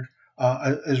feature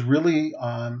is really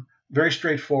very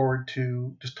straightforward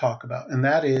to just talk about, and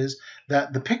that is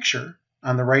that the picture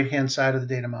on the right-hand side of the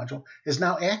data module is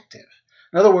now active.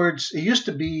 In other words, it used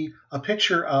to be a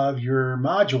picture of your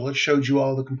module. It showed you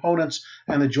all the components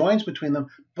and the joins between them,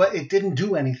 but it didn't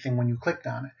do anything when you clicked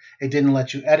on it. It didn't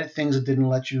let you edit things. It didn't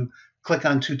let you click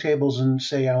on two tables and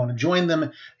say, I want to join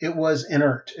them. It was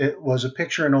inert. It was a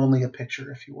picture and only a picture,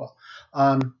 if you will.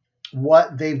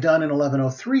 What they've done in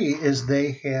 11.0.3 is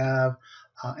they have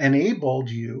enabled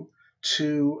you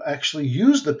to actually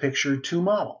use the picture to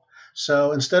model.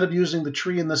 So instead of using the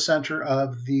tree in the center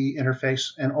of the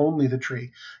interface and only the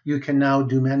tree, you can now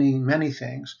do many, many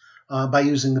things by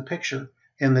using the picture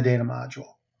in the data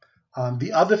module.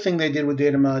 The other thing they did with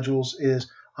data modules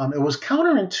is it was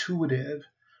counterintuitive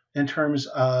in terms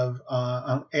of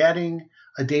adding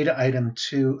a data item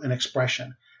to an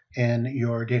expression in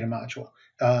your data module.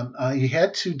 You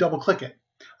had to double click it,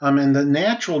 and the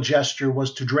natural gesture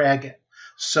was to drag it.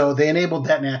 So they enabled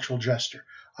that natural gesture.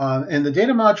 In the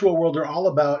data module world, they're all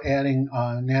about adding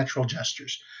natural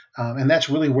gestures. And that's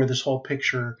really where this whole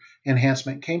picture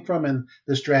enhancement came from. And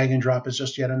this drag and drop is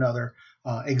just yet another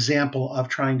example of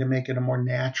trying to make it a more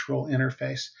natural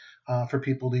interface for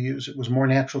people to use. It was more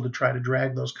natural to try to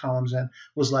drag those columns in. It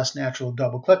was less natural to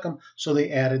double click them. So they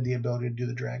added the ability to do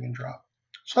the drag and drop.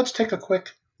 So let's take a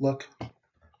quick look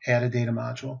at a data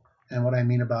module and what I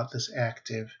mean about this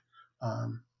active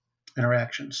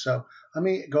interaction. So let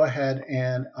me go ahead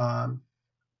and,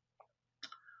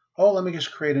 let me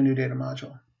just create a new data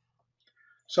module.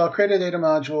 So I'll create a data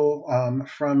module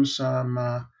from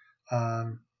some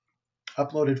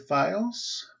uploaded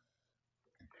files,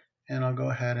 and I'll go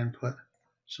ahead and put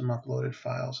some uploaded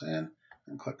files in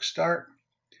and click Start.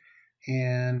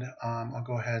 And I'll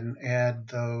go ahead and add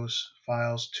those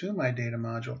files to my data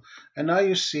module. And now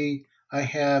you see I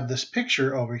have this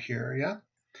picture over here, yeah?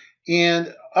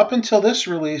 And up until this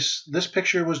release, this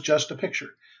picture was just a picture.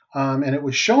 And it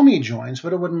would show me joins,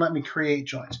 but it wouldn't let me create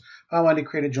joins. If I wanted to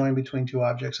create a join between two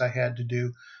objects, I had to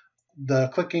do the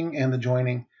clicking and the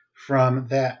joining from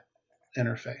that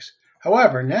interface.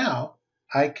 However, now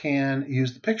I can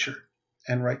use the picture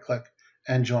and right-click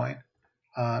and join.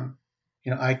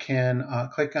 I can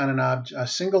click on a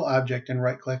single object and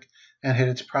right-click and hit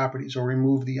its properties, or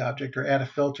remove the object, or add a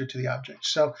filter to the object.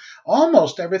 So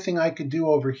almost everything I could do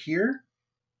over here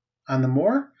on the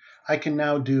more, I can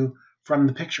now do from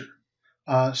the picture.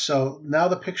 So now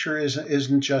the picture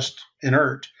isn't just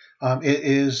inert, it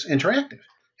is interactive,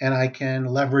 and I can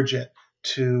leverage it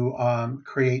to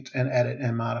create and edit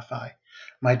and modify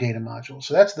my data module.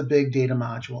 So that's the big data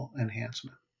module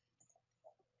enhancement.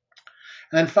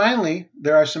 And then finally,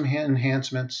 there are some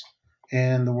enhancements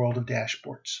in the world of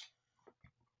dashboards.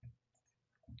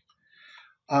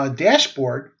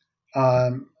 Dashboard,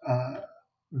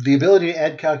 the ability to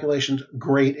add calculations,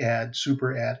 great add,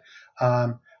 super add.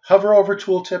 Hover over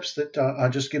tooltips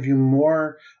that just give you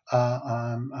more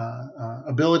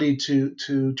ability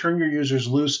to turn your users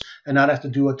loose and not have to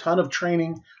do a ton of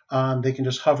training. They can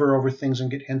just hover over things and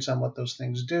get hints on what those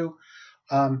things do.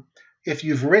 If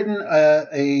you've written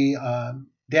a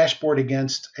dashboard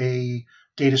against a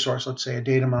data source, let's say a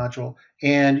data module,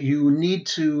 and you need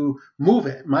to move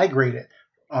it, migrate it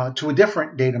to a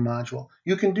different data module,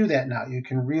 you can do that now. You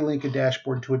can relink a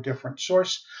dashboard to a different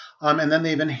source, and then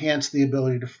they've enhanced the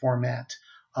ability to format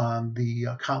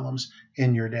the columns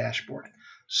in your dashboard.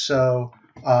 So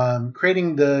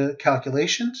creating the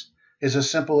calculations is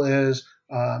as simple as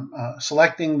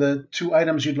selecting the two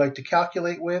items you'd like to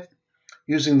calculate with,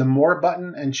 using the More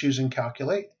button and choosing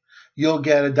Calculate. You'll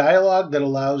get a dialog that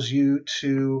allows you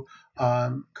to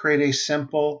create a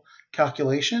simple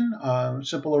calculation,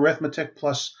 simple arithmetic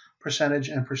plus percentage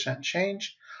and percent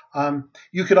change.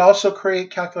 You could also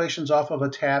create calculations off of a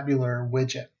tabular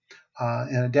widget.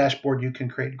 In a dashboard, you can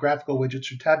create graphical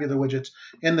widgets or tabular widgets.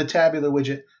 In the tabular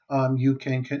widget, you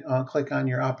can click on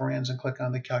your operands and click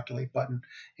on the Calculate button,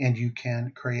 and you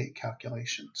can create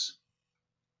calculations.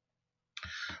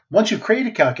 Once you create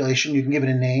a calculation, you can give it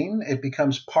a name. It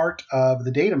becomes part of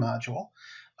the data module.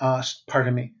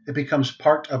 It becomes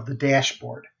part of the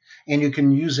dashboard, and you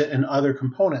can use it in other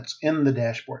components in the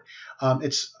dashboard.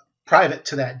 It's private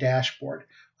to that dashboard.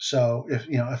 So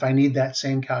if I need that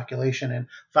same calculation in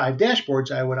 5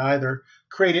 dashboards, I would either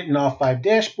create it in all 5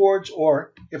 dashboards,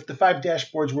 or if the 5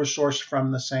 dashboards were sourced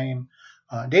from the same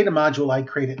data module, I'd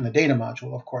create it in the data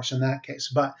module, of course, in that case.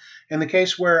 But in the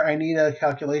case where I need a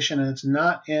calculation and it's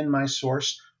not in my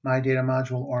source, my data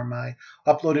module, or my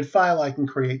uploaded file, I can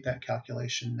create that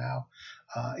calculation now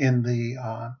in the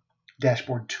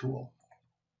dashboard tool.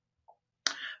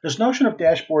 This notion of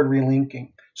dashboard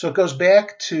relinking. So it goes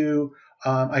back to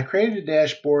I created a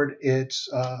dashboard. It's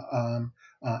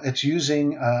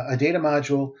using a data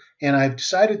module, and I've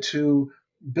decided to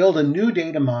build a new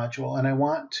data module, and I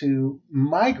want to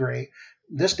migrate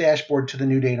this dashboard to the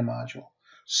new data module.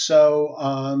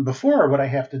 So before, what I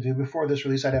have to do before this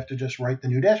release, I'd have to just write the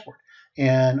new dashboard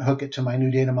and hook it to my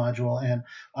new data module, and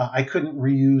I couldn't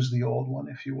reuse the old one,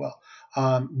 if you will.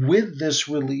 With this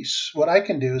release, what I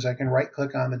can do is I can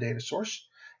right-click on the data source,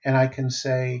 and I can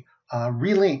say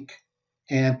relink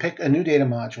and pick a new data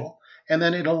module, and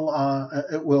then it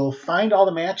will find all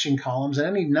the matching columns, and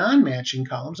any non-matching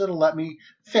columns it'll let me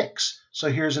fix. So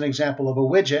here's an example of a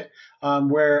widget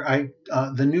where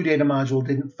the new data module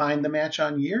didn't find the match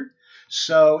on year,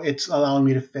 so it's allowing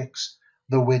me to fix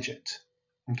the widget.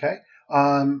 Okay,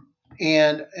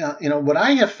 what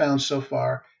I have found so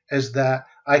far is that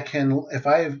I can, if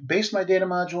I have based my data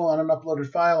module on an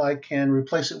uploaded file, I can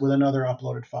replace it with another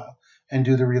uploaded file and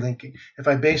do the relinking. If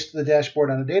I based the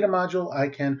dashboard on a data module, I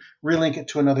can relink it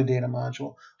to another data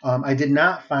module. I did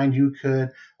not find you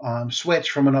could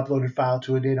switch from an uploaded file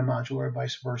to a data module or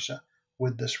vice versa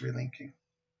with this relinking.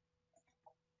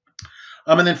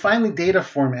 And then finally, data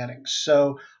formatting.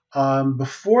 So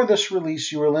before this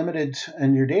release, you were limited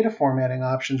in your data formatting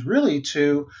options really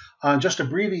to just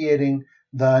abbreviating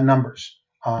the numbers.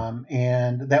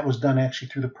 And that was done actually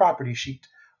through the property sheet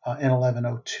in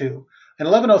 11.0.2. In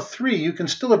 11.0.3, you can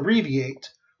still abbreviate,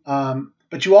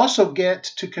 but you also get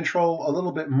to control a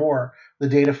little bit more the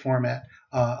data format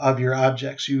of your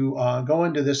objects. You go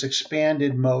into this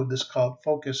expanded mode, this called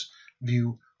focus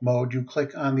view mode. You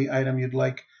click on the item you'd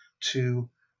like to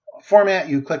format,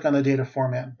 you click on the data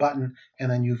format button, and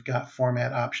then you've got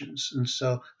format options. And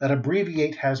so that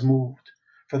abbreviate has moved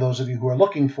for those of you who are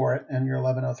looking for it in your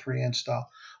 11.0.3 install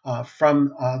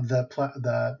from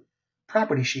the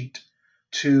property sheet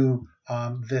to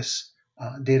this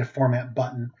data format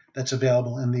button that's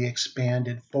available in the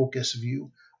expanded focus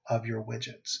view of your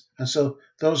widgets. And so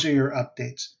those are your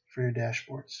updates for your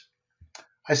dashboards.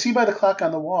 I see by the clock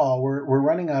on the wall we're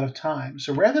running out of time.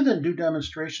 So rather than do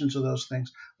demonstrations of those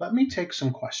things, let me take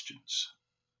some questions.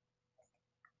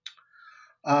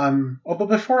 But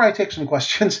before I take some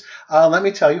questions, let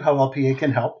me tell you how LPA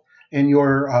can help in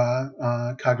your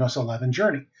Cognos 11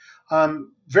 journey.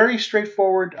 Very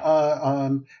straightforward.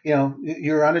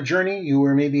 You're on a journey. You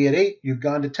were maybe at 8. You've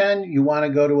gone to 10. You want to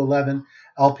go to 11.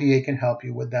 LPA can help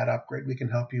you with that upgrade. We can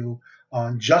help you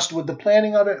just with the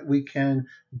planning of it. We can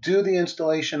do the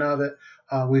installation of it.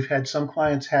 We've had some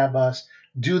clients have us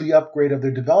do the upgrade of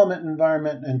their development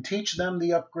environment and teach them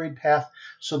the upgrade path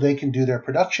so they can do their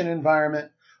production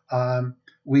environment.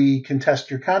 We can test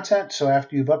your content. So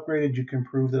after you've upgraded, you can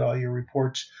prove that all your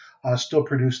reports still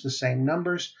produce the same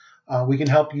numbers. We can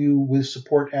help you with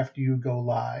support after you go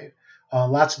live.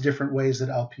 Lots of different ways that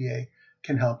LPA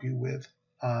can help you with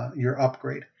your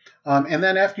upgrade. And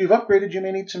then after you've upgraded, you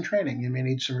may need some training. You may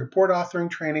need some report authoring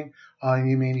training.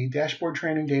 You may need dashboard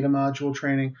training, data module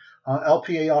training.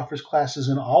 LPA offers classes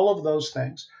in all of those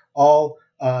things, all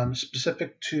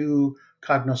specific to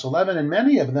Cognos 11, and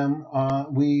many of them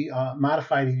we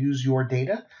modify to use your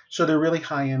data, so they're really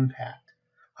high impact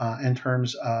in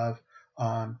terms of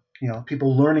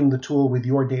people learning the tool with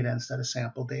your data instead of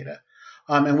sample data.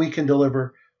 And we can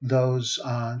deliver those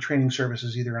training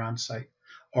services either on-site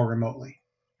or remotely.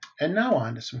 And now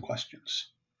on to some questions.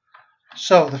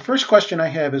 So the first question I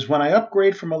have is, when I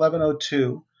upgrade from 11.02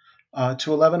 to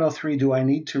 11.03, do I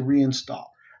need to reinstall?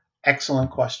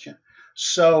 Excellent question.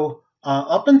 So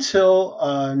up until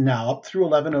now, up through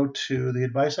 11.02, the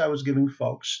advice I was giving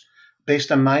folks,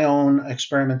 based on my own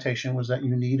experimentation, was that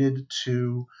you needed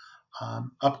to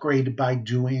upgrade by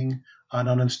doing an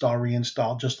uninstall,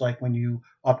 reinstall, just like when you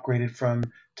upgraded from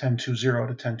 10.2.0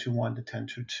 to 10.2.1 to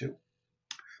 10.2.2.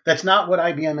 That's not what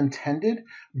IBM intended,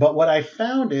 but what I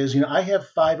found is, I have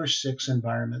 5 or 6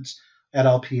 environments at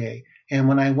LPA, and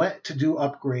when I went to do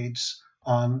upgrades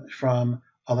from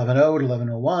 11.0 to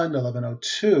 11.01 to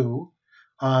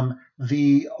 11.02,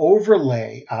 the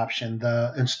overlay option,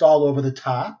 the install over the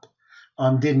top,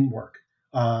 didn't work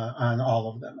on all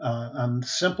of them. On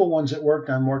simple ones it worked,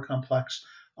 on more complex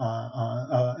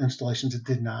installations it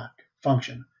did not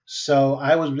function. So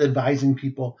I was advising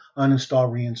people uninstall,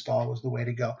 reinstall was the way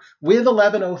to go. With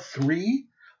 11.03,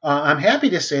 I'm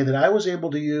happy to say that I was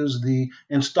able to use the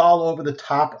install over the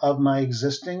top of my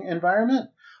existing environment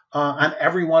on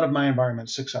every one of my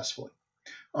environments successfully.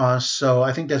 So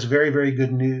I think that's very, very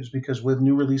good news, because with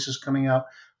new releases coming out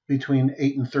between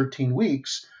 8 and 13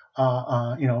 weeks,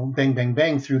 bang, bang,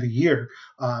 bang through the year,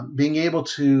 being able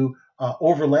to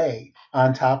overlay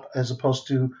on top as opposed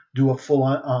to do a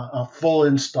full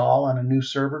install on a new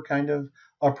server kind of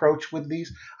approach with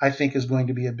these, I think is going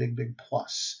to be a big, big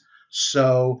plus.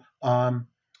 So the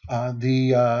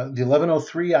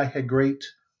 11.03, I had great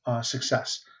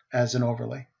success as an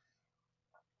overlay.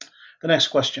 The next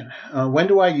question, when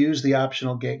do I use the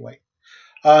optional gateway?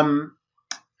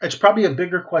 It's probably a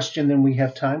bigger question than we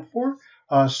have time for,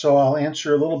 so I'll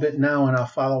answer a little bit now and I'll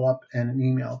follow up in an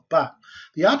email. But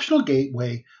the optional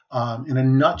gateway, in a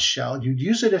nutshell, you'd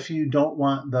use it if you don't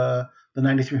want the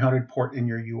 9300 port in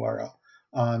your URL.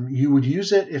 You would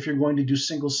use it if you're going to do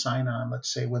single sign-on,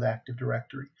 let's say with Active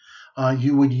Directory.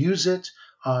 You would use it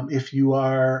if you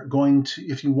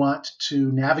want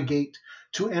to navigate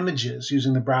to images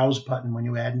using the browse button when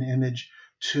you add an image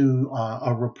to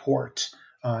a report.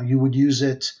 You would use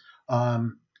it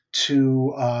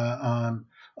to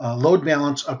load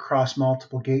balance across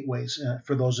multiple gateways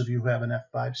for those of you who have an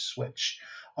F5 switch.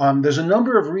 There's a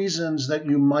number of reasons that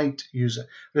you might use it.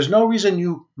 There's no reason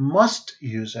you must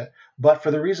use it, but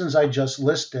for the reasons I just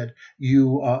listed,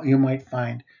 you might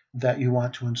find that you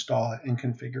want to install it and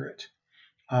configure it.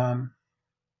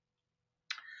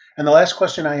 And the last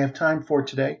question I have time for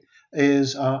today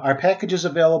is, are packages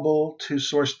available to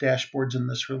source dashboards in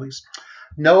this release?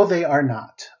 No, they are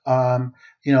not.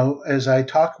 As I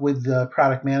talk with the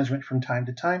product management from time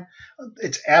to time,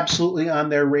 it's absolutely on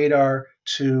their radar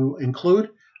to include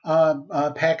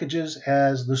packages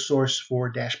as the source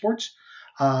for dashboards.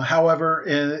 However,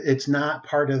 it's not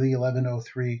part of the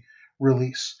 11.0.3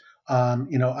 release.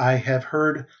 I have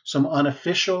heard some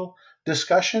unofficial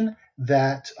discussion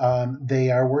that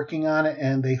they are working on it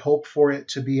and they hope for it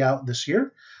to be out this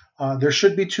year. There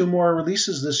should be 2 more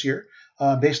releases this year.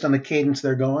 Based on the cadence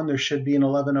they're going, there should be an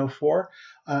 11.04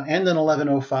 and an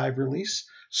 11.05 release.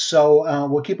 So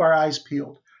we'll keep our eyes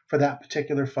peeled for that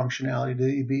particular functionality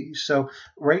to be. So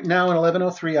right now in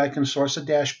 11.03, I can source a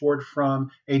dashboard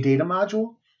from a data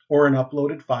module or an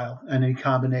uploaded file, and a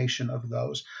combination of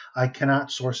those. I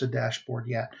cannot source a dashboard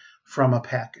yet from a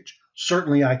package.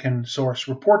 Certainly I can source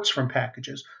reports from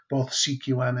packages, both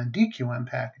CQM and DQM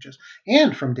packages,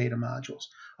 and from data modules,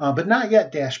 but not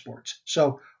yet dashboards.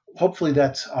 So hopefully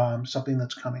that's something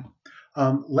that's coming.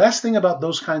 Last thing about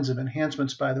those kinds of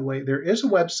enhancements, by the way, there is a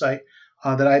website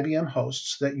that IBM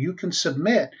hosts that you can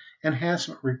submit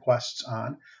enhancement requests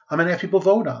on and have people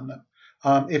vote on them.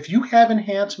 If you have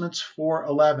enhancements for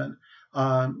 11,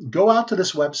 go out to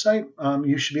this website.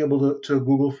 You should be able to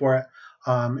Google for it.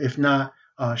 If not,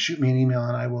 shoot me an email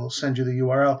and I will send you the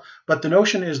URL. But the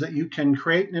notion is that you can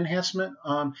create an enhancement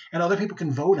and other people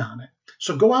can vote on it.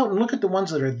 So go out and look at the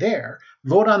ones that are there,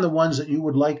 vote on the ones that you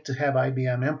would like to have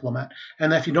IBM implement.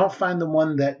 And if you don't find the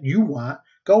one that you want,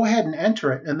 go ahead and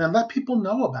enter it and then let people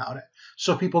know about it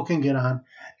so people can get on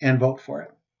and vote for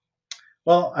it.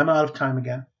 Well, I'm out of time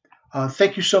again.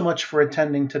 Thank you so much for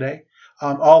attending today.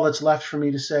 All that's left for me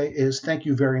to say is thank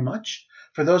you very much.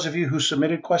 For those of you who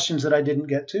submitted questions that I didn't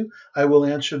get to, I will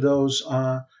answer those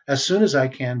as soon as I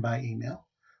can by email.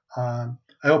 I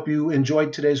hope you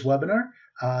enjoyed today's webinar,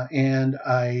 and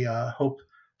I hope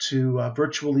to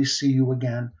virtually see you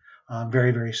again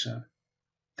very, very soon.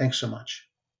 Thanks so much.